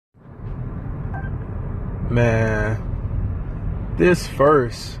Man, this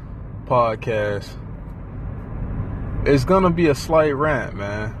first podcast is gonna be a slight rant,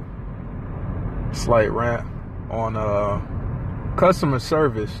 man. Slight rant on customer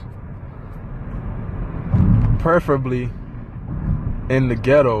service, preferably in the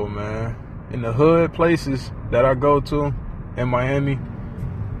ghetto, man. In the hood places that I go to in Miami,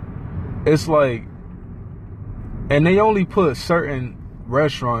 it's like, and they only put certain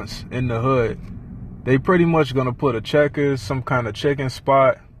restaurants in the hood. They pretty much gonna put a Checkers, some kind of chicken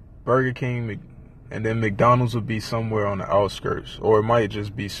spot, Burger King, and then McDonald's would be somewhere on the outskirts, or it might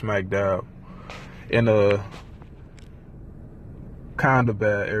just be smack dab in a kind of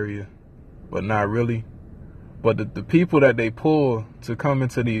bad area, but not really. But the people that they pull to come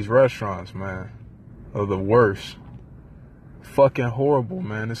into these restaurants, man, are the worst. Fucking horrible,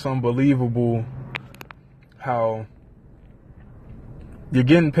 man. It's unbelievable how you're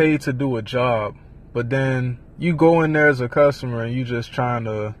getting paid to do a job, but then you go in there as a customer and you just trying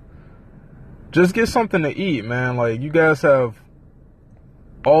to just get something to eat, man. Like, you guys have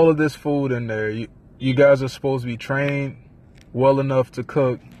all of this food in there. You guys are supposed to be trained well enough to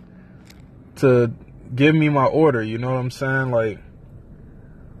cook, to give me my order, you know what I'm saying? Like,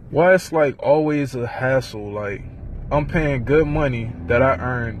 why it's like always a hassle? Like, I'm paying good money that I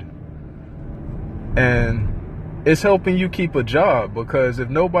earned, and it's helping you keep a job, because if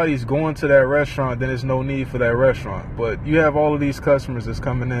nobody's going to that restaurant, then there's no need for that restaurant. But you have all of these customers that's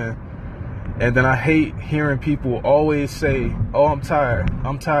coming in, and then I hate hearing people always say, oh, I'm tired,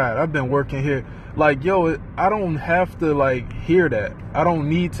 I've been working here. Like, yo, I don't have to, like, hear that. I don't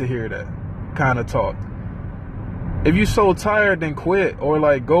need to hear that kind of talk. If you so tired, then quit, or,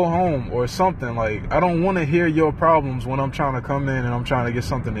 like, go home or something. Like, I don't want to hear your problems when I'm trying to come in and I'm trying to get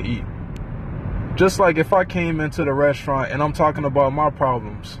something to eat. Just like if I came into the restaurant and I'm talking about my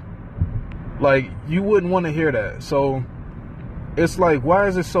problems, like, you wouldn't want to hear that. So it's like, why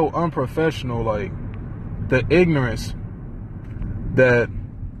is it so unprofessional? Like, the ignorance that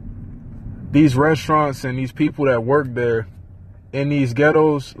these restaurants and these people that work there in these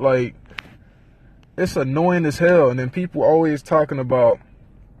ghettos, like, it's annoying as hell. And then people always talking about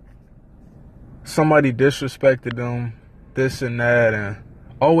somebody disrespected them, this and that, and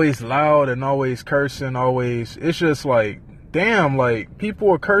always loud and always cursing, always. It's just like, damn, like,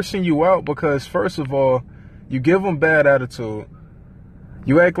 people are cursing you out because, first of all, you give them bad attitude.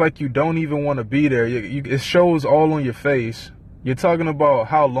 You act like you don't even want to be there. It shows all on your face. You're talking about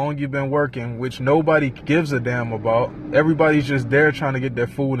how long you've been working, which nobody gives a damn about. Everybody's just there trying to get their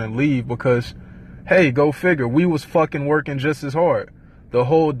food and leave because, hey, go figure, we was fucking working just as hard the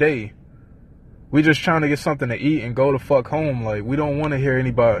whole day. We just trying to get something to eat and go the fuck home. Like, we don't want to hear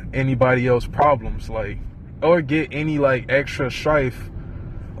anybody else's problems, like, or get any, like, extra strife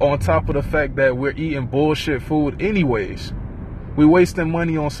on top of the fact that we're eating bullshit food anyways. We wasting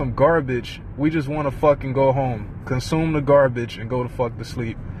money on some garbage. We just want to fucking go home, consume the garbage, and go the fuck to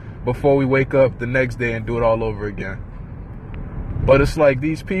sleep before we wake up the next day and do it all over again. But it's like,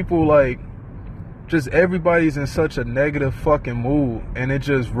 these people, like, just everybody's in such a negative fucking mood, and it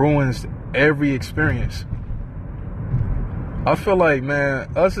just ruins every experience. I feel like, man,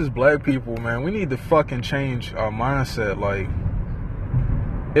 us as black people, man, we need to fucking change our mindset. Like,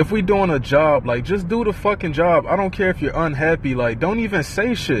 if we doing a job, like, just do the fucking job. I don't care if you're unhappy. Like, don't even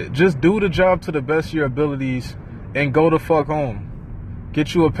say shit. Just do the job to the best of your abilities and go the fuck home.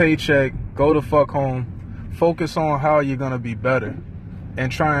 Get you a paycheck, go the fuck home. Focus on how you're gonna be better,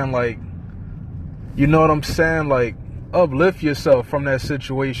 and try and, like, you know what I'm saying? Like, uplift yourself from that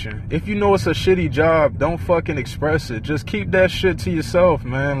situation. If you know it's a shitty job, don't fucking express it. Just keep that shit to yourself,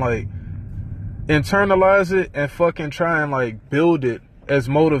 man. Like, internalize it and fucking try and, like, build it as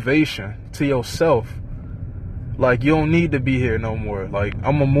motivation to yourself. Like, you don't need to be here no more. Like,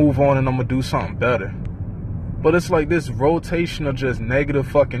 I'm gonna move on and I'm gonna do something better. But it's like this rotation of just negative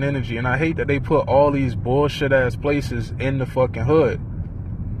fucking energy. And I hate that they put all these bullshit ass places in the fucking hood.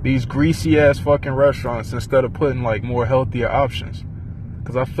 These greasy ass fucking restaurants, instead of putting, like, more healthier options.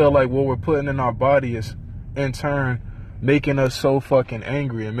 Because I feel like what we're putting in our body is, in turn, making us so fucking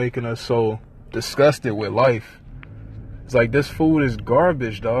angry and making us so disgusted with life. It's like, this food is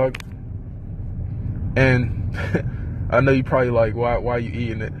garbage, dog. And I know you probably like, why you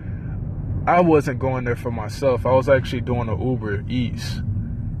eating it? I wasn't going there for myself. I was actually doing the Uber Eats.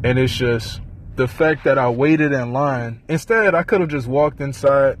 And it's just the fact that I waited in line. Instead, I could have just walked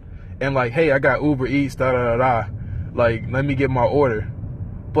inside and, like, hey, I got Uber Eats, like, let me get my order.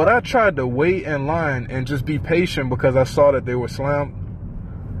 But I tried to wait in line and just be patient because I saw that they were slammed.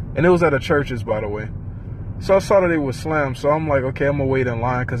 And it was at a Church's, by the way. So I saw that they were slammed. So I'm like, okay, I'm gonna wait in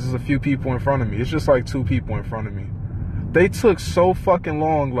line because there's a few people in front of me. It's just like 2 people in front of me. They took so fucking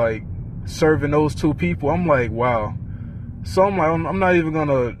long, like serving those 2 people. I'm like, wow. So I'm like, I'm not even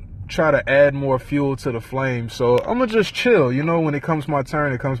gonna try to add more fuel to the flame. So I'm gonna just chill. You know, when it comes my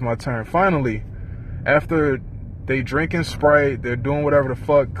turn, it comes my turn. Finally, after they drinking Sprite, they're doing whatever the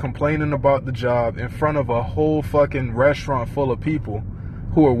fuck, complaining about the job in front of a whole fucking restaurant full of people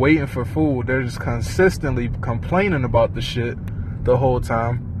who are waiting for food. They're just consistently complaining about the shit the whole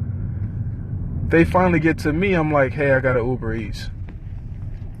time. They finally get to me. I'm like, hey, I got an Uber Eats.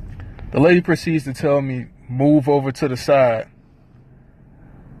 The lady proceeds to tell me, move over to the side.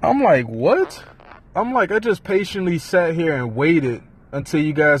 I'm like, what? I'm like, I just patiently sat here and waited until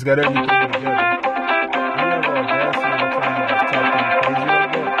you guys got everything together.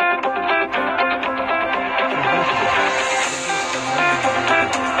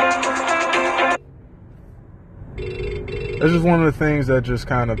 That's just one of the things that just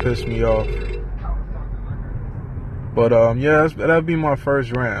kind of pissed me off. But yeah, that'd be my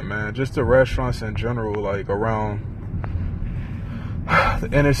first rant, man. Just the restaurants in general, like around the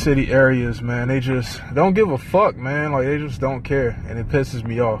inner city areas, man. They just don't give a fuck, man. Like, they just don't care, and it pisses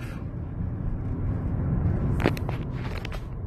me off.